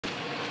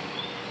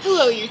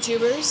Hello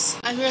YouTubers,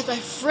 I'm here with my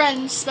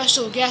friend,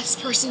 special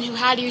guest person who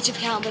had a YouTube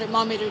account but her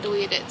mom made her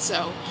delete it, so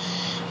no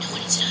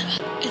one needs to know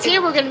about it. And today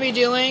we're going to be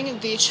doing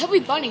the Chubby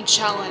Bunny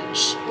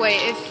Challenge.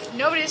 Wait, if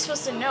nobody's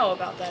supposed to know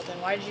about that,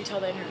 then why did you tell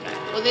the internet?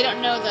 Well, they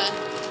don't know the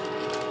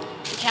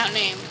account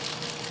name.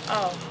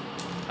 Oh,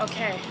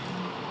 okay.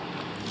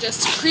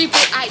 Just creep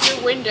it at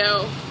your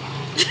window.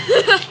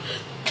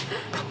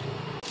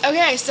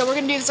 Okay, so we're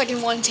going to do this like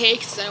in one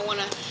take, so I don't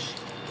want to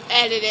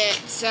edit it,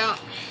 so...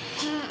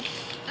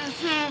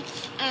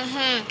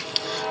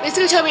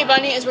 Basically, Chubby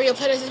Bunny is where you'll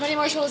put as many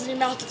marshmallows in your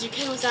mouth as you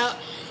can without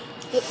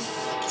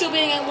still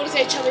being able to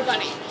say Chubby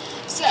Bunny.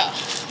 So,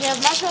 we have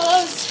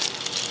marshmallows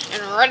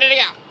and ready to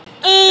go.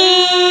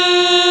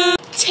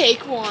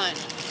 Take one.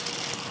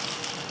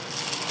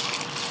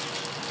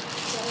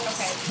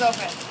 Okay, it's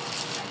open.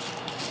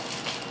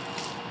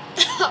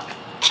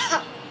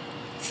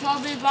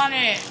 Chubby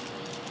Bunny.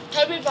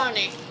 Chubby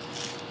Bunny.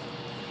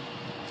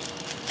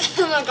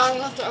 Oh my god, I'm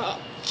gonna throw up.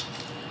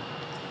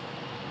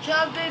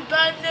 Chubby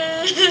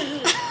Bunny.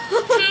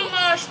 2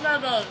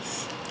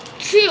 marshmallows.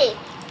 Cute.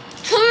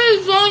 Chubby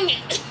Bunny.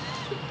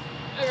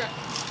 Okay.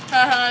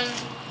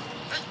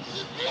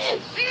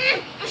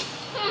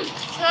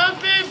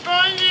 Chubby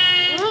Bunny.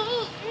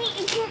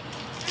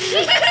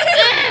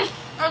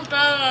 I'm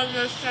better at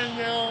this than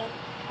you.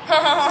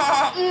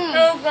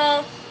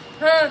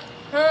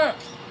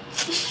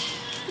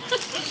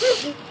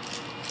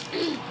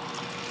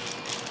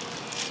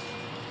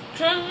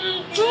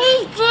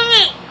 Chubby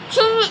Bunny.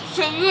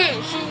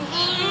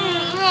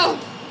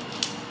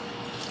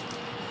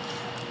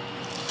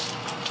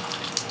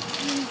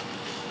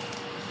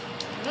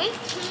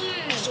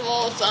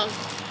 Swallow some.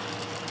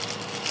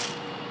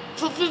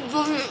 Chubby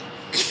Bunny.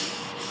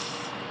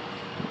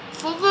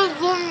 Chubby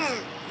Bunny.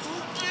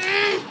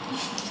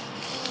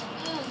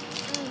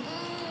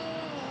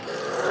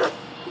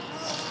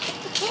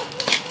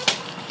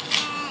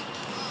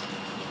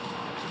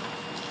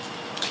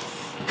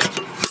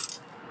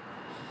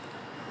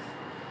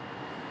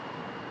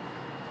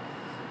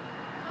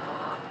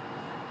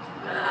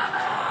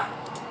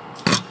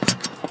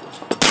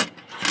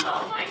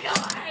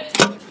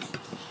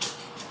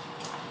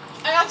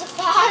 I got to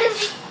 5.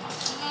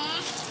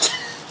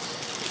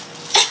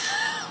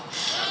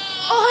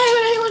 Why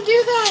would anyone do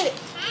that?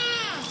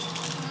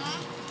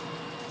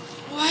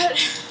 What?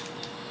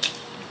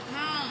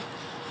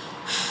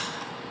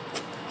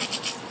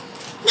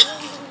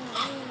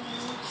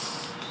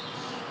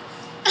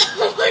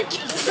 Oh my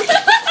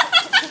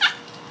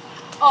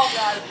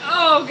god.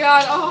 Oh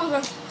god. Oh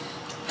god.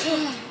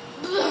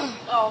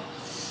 Oh.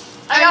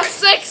 I got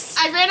 6.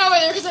 I ran over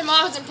there because my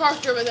mom wasn't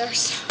parked over there,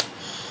 so.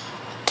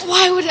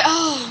 Why would it?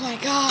 Oh my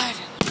god.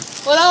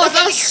 Well, that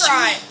made me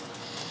cry.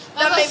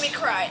 That made me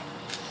cry.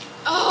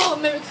 Oh,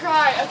 it made me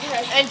cry.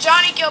 Okay. And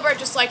Johnny Gilbert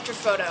just liked your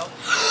photo.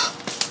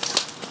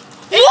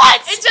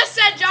 What? It just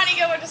said Johnny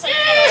Gilbert just liked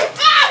your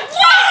photo.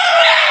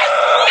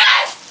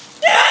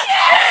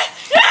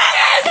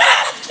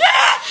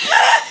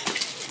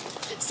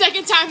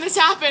 Second time this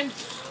happened.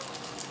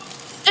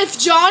 If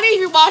Johnny, if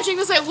you're watching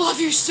this, I love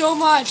you so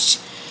much.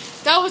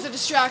 That was a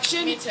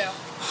distraction. Me too.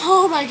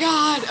 Oh my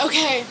god.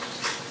 Okay.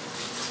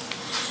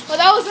 Well,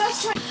 that was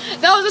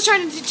us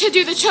trying to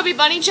do the Chubby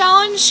Bunny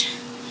Challenge.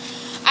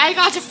 I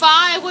got to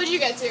 5. What did you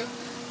get to?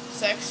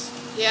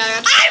 6. Yeah, I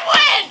got to I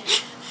win!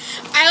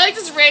 I like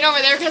just ran over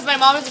there because my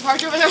mom is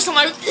parked over there, so I'm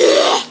like,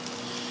 ugh.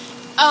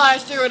 Oh, I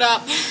threw it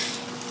up.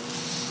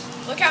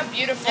 Look how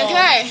beautiful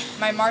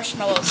my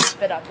marshmallow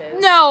spit up is.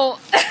 No.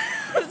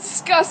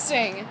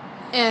 Disgusting.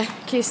 Can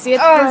you see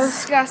it? Oh.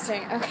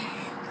 Disgusting. Okay.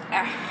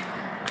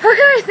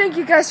 Okay, thank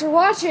you guys for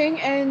watching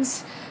and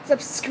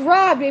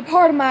subscribe, be a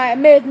part of my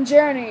amazing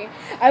journey.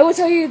 I will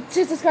tell you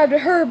to subscribe to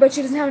her, but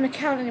she doesn't have an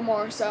account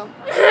anymore, so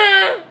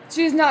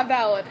she's not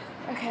valid.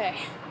 Okay.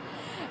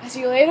 I'll see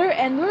you later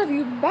and love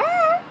you.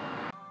 Bye!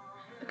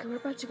 Okay, we're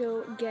about to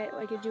go get,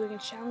 doing a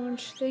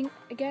challenge thing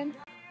again.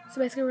 So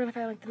basically, we're gonna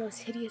find, the most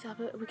hideous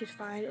outfit we could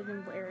find and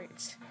then wear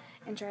it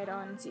and try it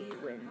on and see who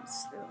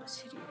wins the most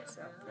hideous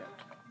outfit.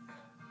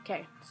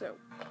 Okay, so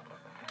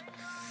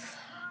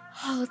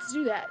let's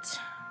do that.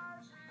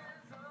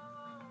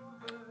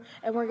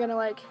 And we're gonna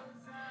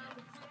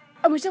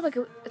we should have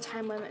a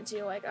time limit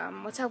too.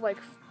 Let's have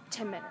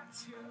 10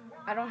 minutes.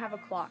 I don't have a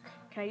clock.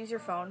 Can I use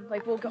your phone?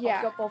 We'll go,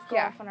 both go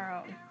off on our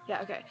own.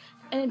 Yeah, okay.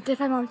 And if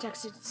my mom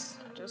texted,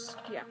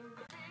 yeah.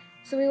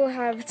 So we will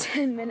have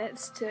 10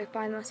 minutes to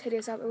find the most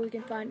hideous outfit we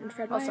can find in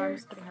Fred Meyer. Oh, sorry, I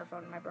was putting her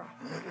phone in my bra.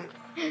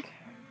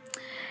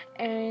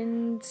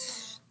 And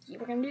yeah,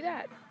 we're gonna do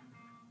that.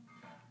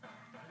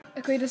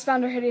 Okay, we just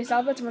found our hideous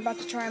outfits and we're about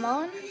to try them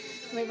on.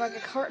 And we have a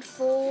cart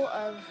full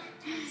of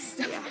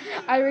stuff.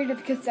 Yeah. I rated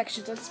the kids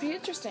section, so it's be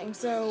interesting.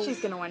 So she's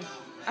gonna win.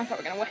 I'm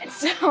probably gonna win.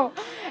 So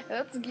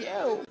let's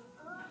go.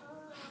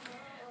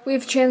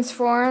 We've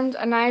transformed,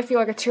 and I feel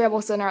like a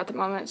terrible sinner at the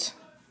moment.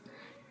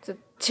 It's a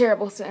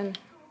terrible sin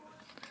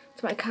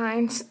to my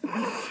kind. So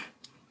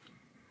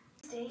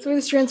we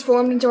just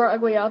transformed into our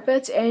ugly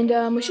outfits, and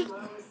we should...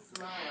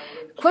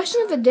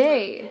 Question of the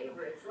day.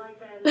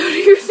 Who do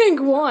you think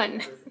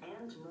won?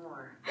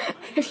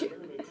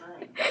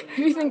 If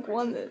you think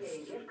won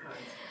this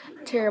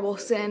terrible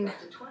sin.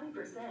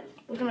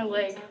 Look at my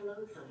leg.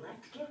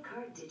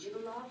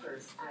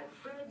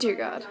 Dear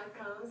God.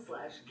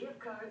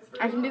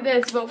 I can do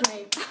this. Vote for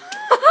me.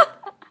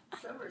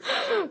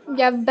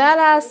 Yeah,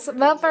 badass.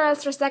 Vote for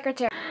us for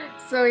secretary.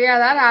 So yeah,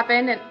 that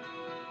happened. And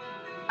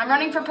I'm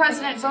running for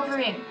president. Vote for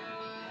me.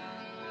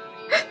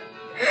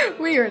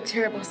 we are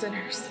terrible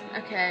sinners.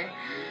 Okay.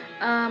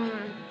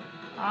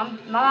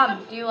 Mom,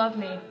 do you love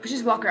me? We should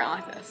just walk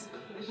around like this.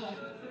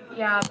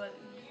 Yeah, but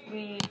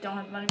we don't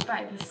have money to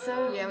buy this,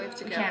 so yeah, we have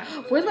to go.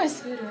 Can't. Where's my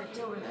scooter? It's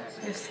over there.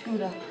 Your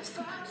scooter.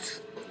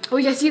 Oh,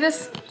 you guys see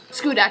this?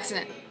 Scoot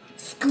accident.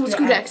 Scooter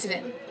Scoot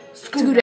accident. Scooter.